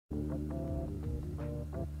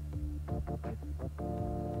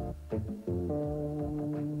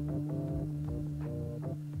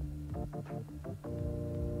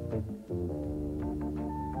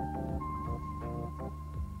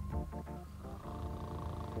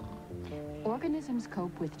Organisms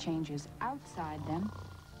cope with changes outside them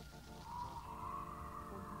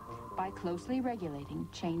by closely regulating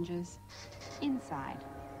changes inside.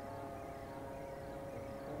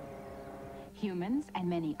 Humans and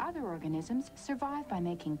many other organisms survive by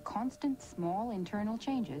making constant small internal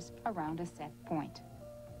changes around a set point.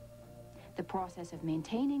 The process of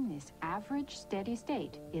maintaining this average steady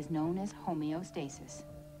state is known as homeostasis.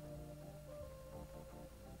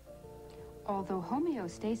 Although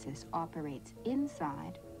homeostasis operates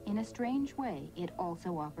inside, in a strange way, it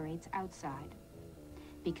also operates outside.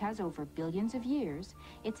 Because over billions of years,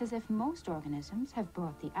 it's as if most organisms have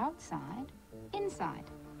brought the outside inside.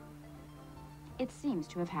 It seems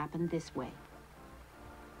to have happened this way.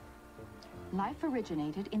 Life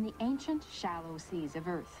originated in the ancient shallow seas of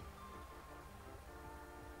Earth.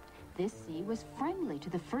 This sea was friendly to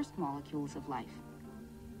the first molecules of life.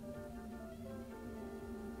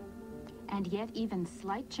 And yet even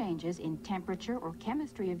slight changes in temperature or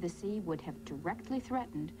chemistry of the sea would have directly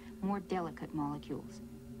threatened more delicate molecules,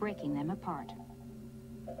 breaking them apart.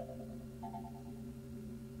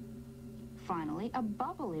 Finally, a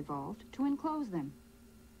bubble evolved to enclose them.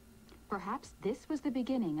 Perhaps this was the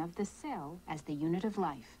beginning of the cell as the unit of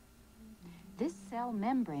life. This cell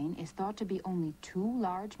membrane is thought to be only 2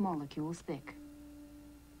 large molecules thick.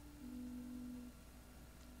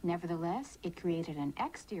 Nevertheless, it created an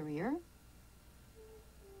exterior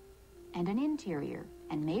and an interior,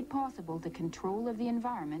 and made possible the control of the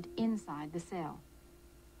environment inside the cell.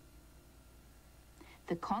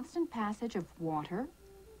 The constant passage of water,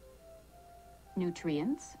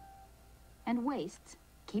 nutrients, and wastes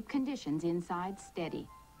keep conditions inside steady.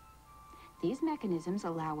 These mechanisms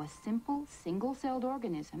allow a simple, single-celled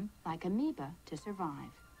organism like amoeba to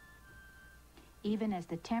survive, even as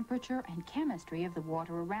the temperature and chemistry of the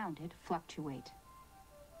water around it fluctuate.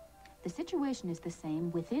 The situation is the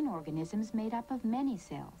same within organisms made up of many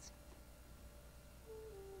cells.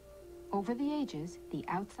 Over the ages, the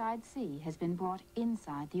outside sea has been brought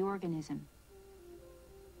inside the organism.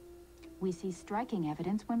 We see striking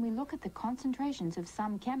evidence when we look at the concentrations of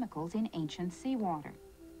some chemicals in ancient seawater.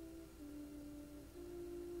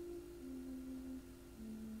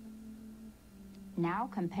 Now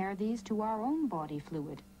compare these to our own body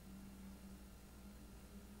fluid.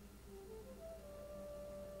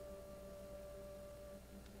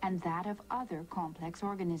 And that of other complex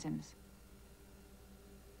organisms.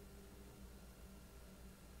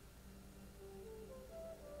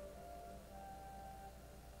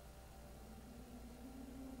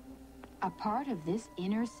 A part of this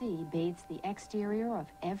inner sea bathes the exterior of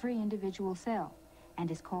every individual cell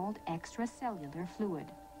and is called extracellular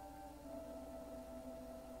fluid.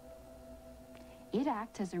 It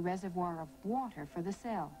acts as a reservoir of water for the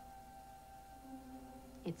cell.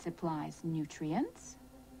 It supplies nutrients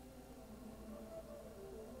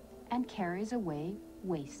and carries away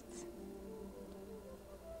wastes.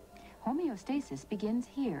 Homeostasis begins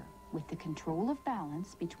here with the control of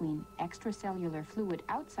balance between extracellular fluid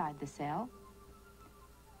outside the cell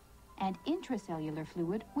and intracellular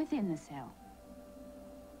fluid within the cell.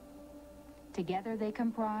 Together they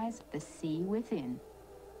comprise the sea within.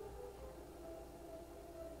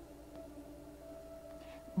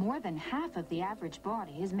 More than half of the average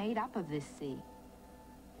body is made up of this sea.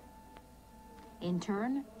 In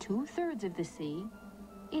turn, 2/3 of the sea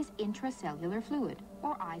is intracellular fluid,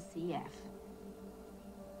 or ICF.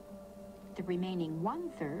 The remaining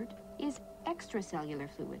 1/3 is extracellular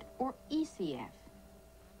fluid, or ECF,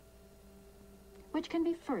 which can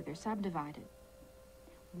be further subdivided.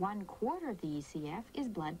 1/4 of the ECF is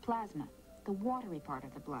blood plasma, the watery part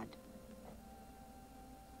of the blood.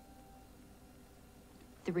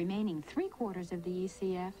 The remaining 3/4 of the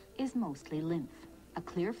ECF is mostly lymph, a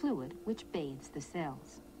clear fluid which bathes the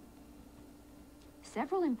cells.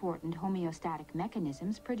 Several important homeostatic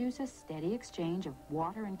mechanisms produce a steady exchange of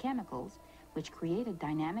water and chemicals, which create a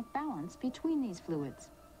dynamic balance between these fluids.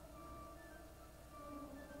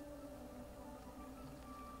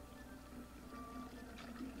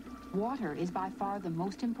 Water is by far the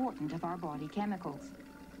most important of our body chemicals.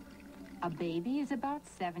 A baby is about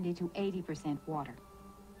 70 to 80% water.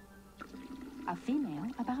 A female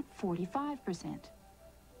about 45%.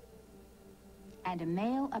 And a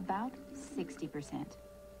male about 60%.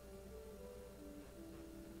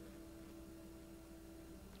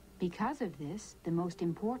 Because of this, the most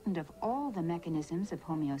important of all the mechanisms of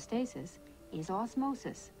homeostasis is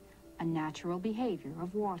osmosis, a natural behavior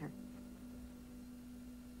of water.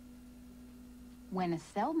 When a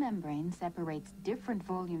cell membrane separates different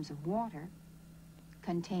volumes of water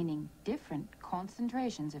containing different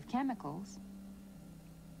concentrations of chemicals,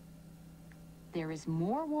 there is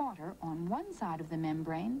more water on one side of the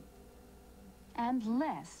membrane and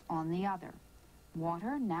less on the other.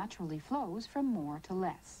 Water naturally flows from more to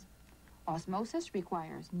less. Osmosis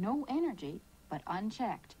requires no energy, but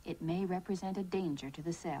unchecked, it may represent a danger to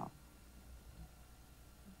the cell.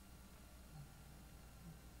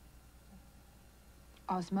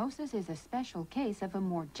 Osmosis is a special case of a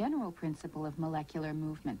more general principle of molecular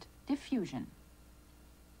movement, diffusion.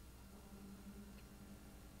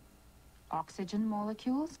 Oxygen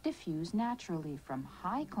molecules diffuse naturally from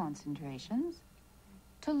high concentrations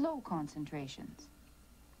to low concentrations,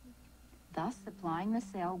 thus supplying the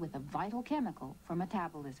cell with a vital chemical for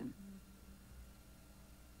metabolism.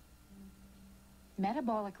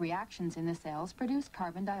 Metabolic reactions in the cells produce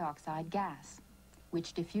carbon dioxide gas,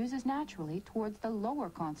 which diffuses naturally towards the lower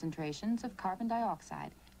concentrations of carbon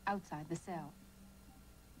dioxide outside the cell.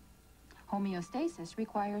 Homeostasis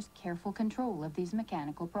requires careful control of these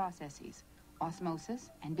mechanical processes, osmosis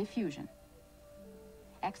and diffusion.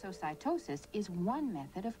 Exocytosis is one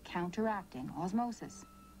method of counteracting osmosis.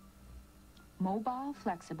 Mobile,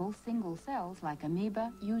 flexible, single cells like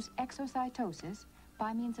amoeba use exocytosis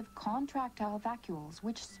by means of contractile vacuoles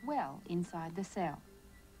which swell inside the cell,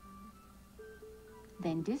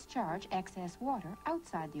 then discharge excess water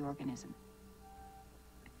outside the organism.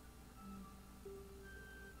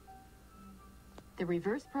 The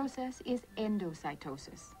reverse process is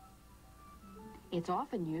endocytosis. It's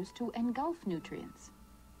often used to engulf nutrients.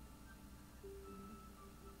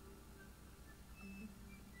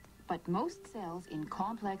 But most cells in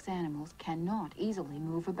complex animals cannot easily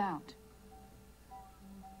move about.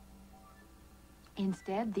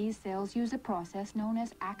 Instead, these cells use a process known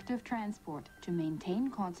as active transport to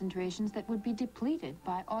maintain concentrations that would be depleted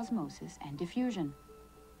by osmosis and diffusion.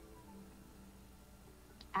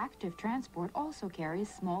 Active transport also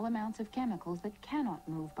carries small amounts of chemicals that cannot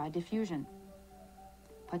move by diffusion.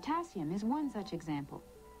 Potassium is one such example.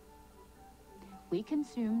 We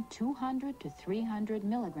consume 200 to 300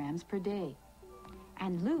 milligrams per day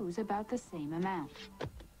and lose about the same amount.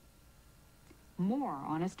 More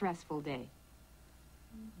on a stressful day.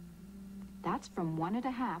 That's from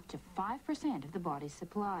 1.5% to 5% of the body's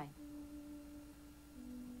supply.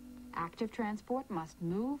 Active transport must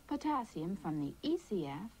move potassium from the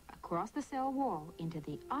ECF across the cell wall into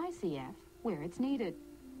the ICF where it's needed.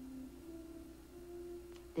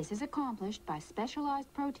 This is accomplished by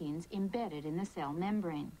specialized proteins embedded in the cell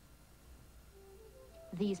membrane.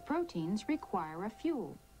 These proteins require a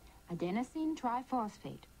fuel, adenosine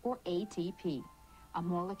triphosphate, or ATP, a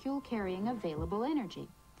molecule carrying available energy,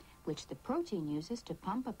 which the protein uses to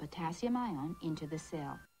pump a potassium ion into the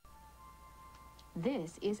cell.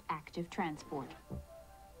 This is active transport.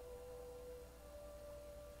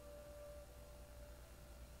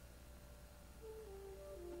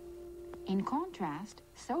 In contrast,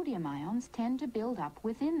 sodium ions tend to build up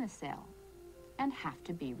within the cell and have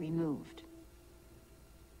to be removed.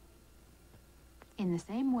 In the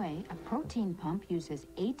same way, a protein pump uses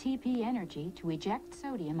ATP energy to eject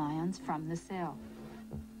sodium ions from the cell.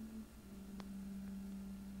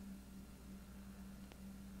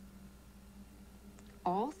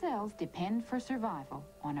 All cells depend for survival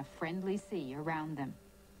on a friendly sea around them.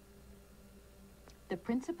 The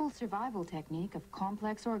principal survival technique of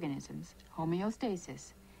complex organisms,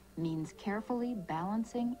 homeostasis, means carefully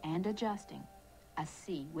balancing and adjusting a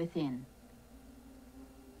sea within.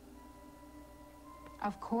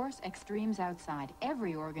 Of course, extremes outside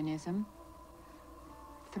every organism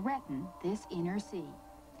threaten this inner sea.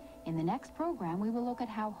 In the next program, we will look at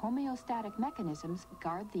how homeostatic mechanisms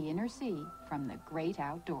guard the inner sea from the great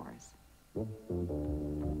outdoors.